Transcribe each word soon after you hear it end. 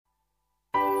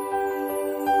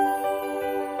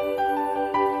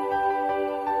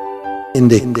in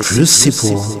the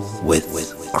crucible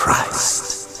with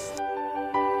Christ.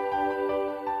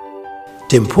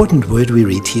 The important word we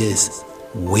read here is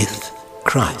with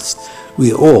Christ.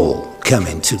 We all come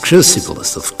into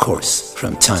crucibles, of course,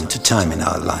 from time to time in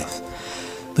our life.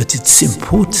 But it's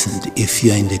important if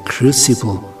you're in the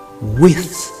crucible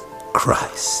with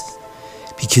Christ,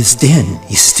 because then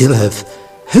you still have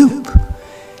hope.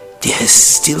 There's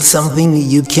still something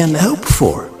you can hope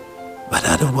for, but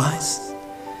otherwise.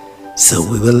 So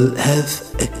we will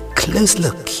have a close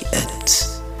look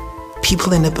at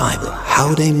people in the Bible,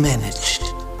 how they managed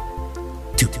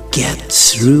to get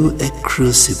through a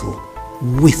crucible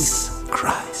with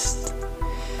Christ,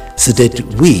 so that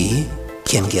we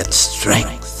can get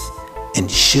strength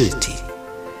and surety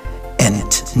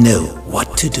and know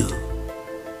what to do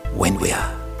when we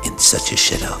are in such a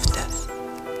shadow of death.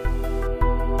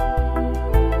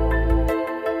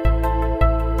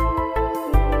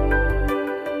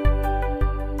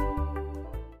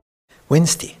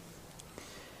 Wednesday,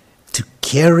 to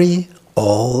carry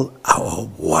all our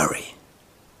worry.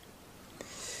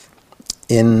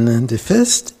 In the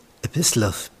first epistle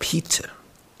of Peter,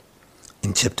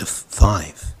 in chapter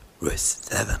 5, verse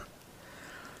 7,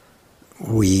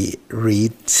 we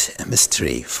read a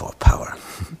mystery for power.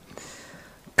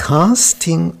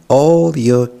 Casting all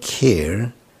your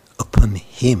care upon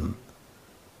him,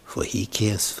 for he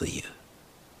cares for you.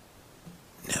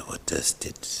 Now, what does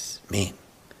this mean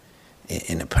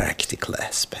in a practical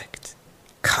aspect?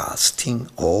 Casting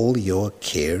all your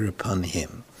care upon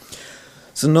him.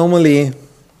 So normally,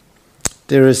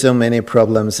 there are so many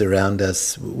problems around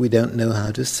us, we don't know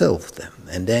how to solve them.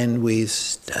 And then we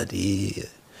study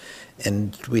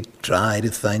and we try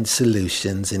to find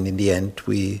solutions, and in the end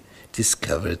we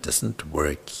discover it doesn't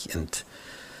work.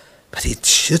 But it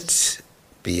should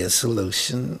be a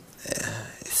solution.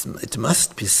 It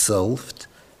must be solved.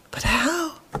 But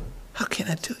how? How can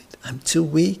I do it? I'm too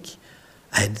weak.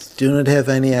 I do not have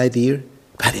any idea,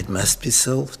 but it must be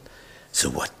solved. So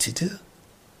what to do?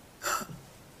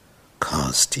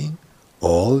 Casting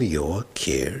all your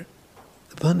care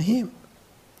upon him.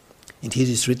 And here it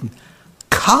is written,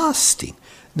 casting,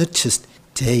 not just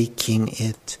taking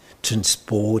it,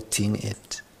 transporting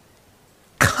it,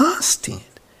 casting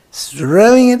it,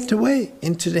 throwing it away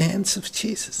into the hands of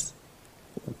Jesus.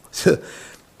 So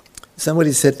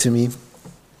somebody said to me,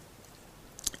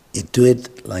 you do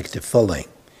it like the following.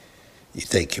 You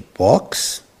take a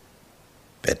box,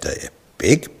 better a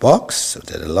big box, so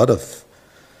that a lot of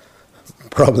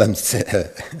problems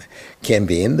can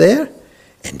be in there,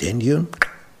 and then you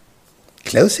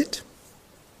close it,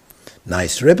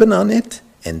 nice ribbon on it,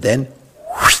 and then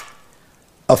whoosh,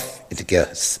 off it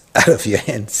goes out of your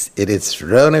hands. It is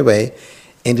thrown away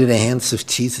into the hands of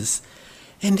Jesus,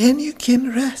 and then you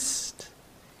can rest.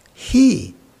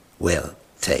 He will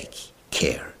take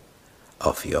care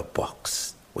of your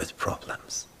box with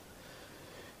problems.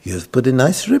 You have put a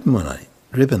nice ribbon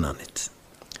on it,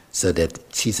 so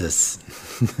that Jesus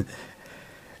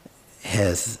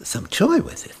has some joy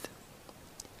with it.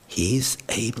 He is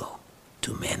able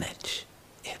to manage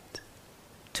it,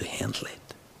 to handle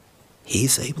it. He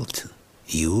is able to.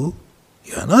 You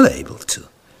are not able to.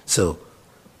 So,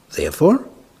 therefore,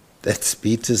 that's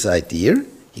Peter's idea.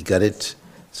 He got it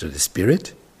through the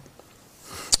Spirit.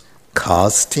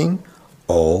 Casting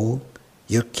all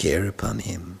your care upon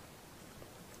him.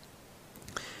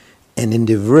 And in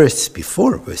the verse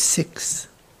before, verse 6,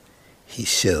 he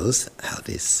shows how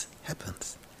this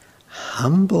happens.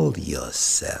 Humble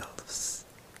yourselves,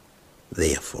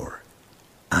 therefore,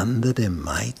 under the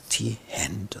mighty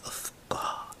hand of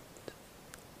God,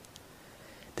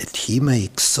 that he may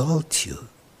exalt you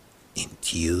in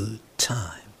due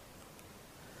time.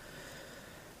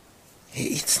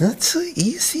 It's not so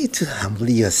easy to humble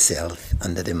yourself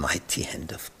under the mighty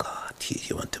hand of God.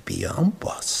 You want to be your own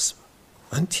boss,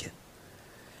 won't you?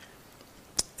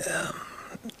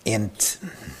 And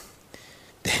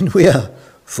then we are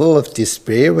full of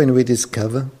despair when we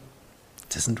discover it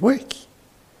doesn't work.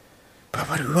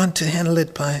 But we want to handle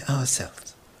it by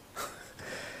ourselves.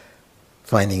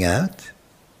 Finding out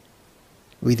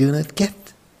we do not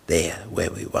get there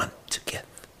where we want to get.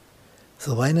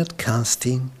 So why not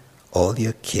casting all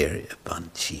your care upon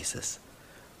Jesus,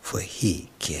 for he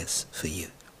cares for you.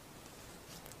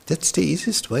 That's the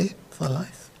easiest way for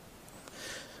life.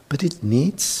 But it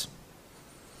needs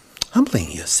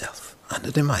humbling yourself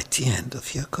under the mighty hand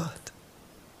of your God.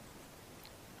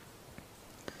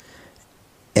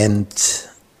 And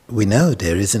we know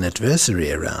there is an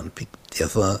adversary around.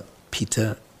 Therefore,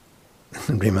 Peter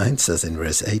reminds us in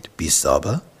verse 8, be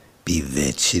sober, be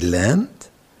vigilant,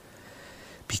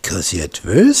 because your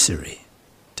adversary,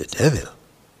 the devil,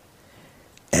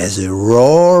 as a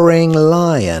roaring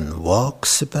lion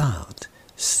walks about,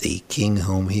 seeking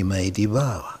whom he may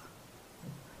devour.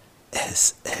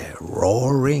 As a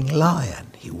roaring lion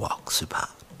he walks about.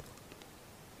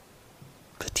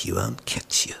 But he won't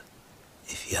catch you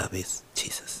if you are with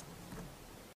Jesus.